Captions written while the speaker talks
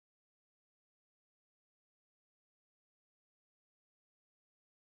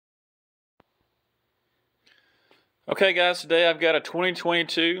Okay guys, today I've got a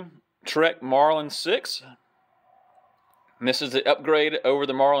 2022 Trek Marlin 6. And this is the upgrade over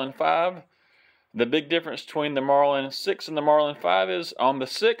the Marlin 5. The big difference between the Marlin 6 and the Marlin 5 is on the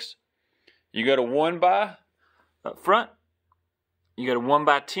 6, you go to 1x up front, you go to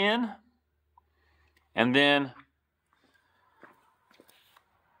 1x10, and then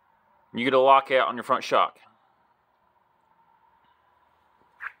you get a lockout on your front shock.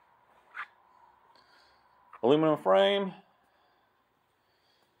 Aluminum frame,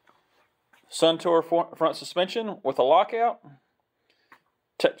 Suntour front suspension with a lockout,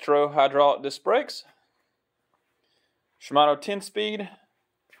 Tektro hydraulic disc brakes, Shimano 10-speed,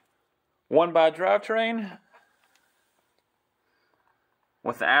 1x drivetrain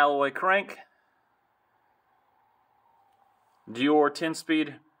with an alloy crank, Dior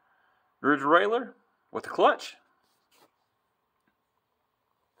 10-speed rear derailleur with a clutch,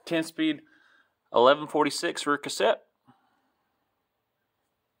 10-speed 1146 rear cassette,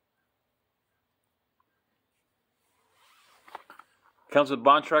 comes with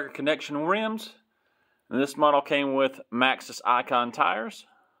Bond Tracker connection rims, and this model came with Maxxis Icon tires.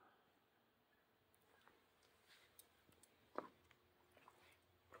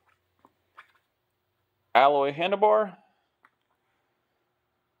 Alloy handlebar,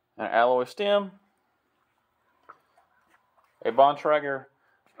 an alloy stem, a Bond Tracker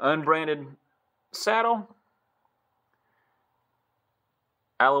unbranded saddle,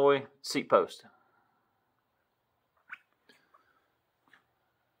 alloy seat post.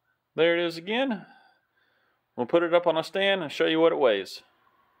 There it is again. We'll put it up on a stand and show you what it weighs.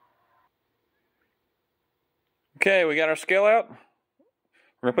 Okay, we got our scale out.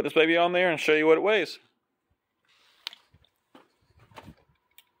 We're going to put this baby on there and show you what it weighs.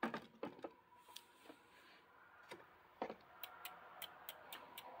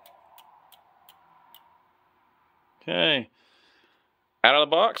 Okay, out of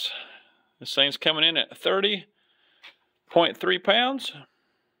the box, this thing's coming in at 30.3 pounds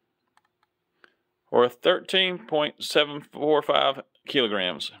or 13.745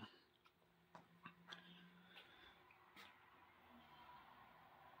 kilograms.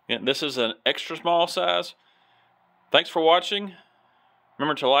 And this is an extra small size. Thanks for watching.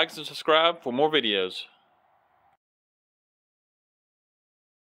 Remember to like and subscribe for more videos.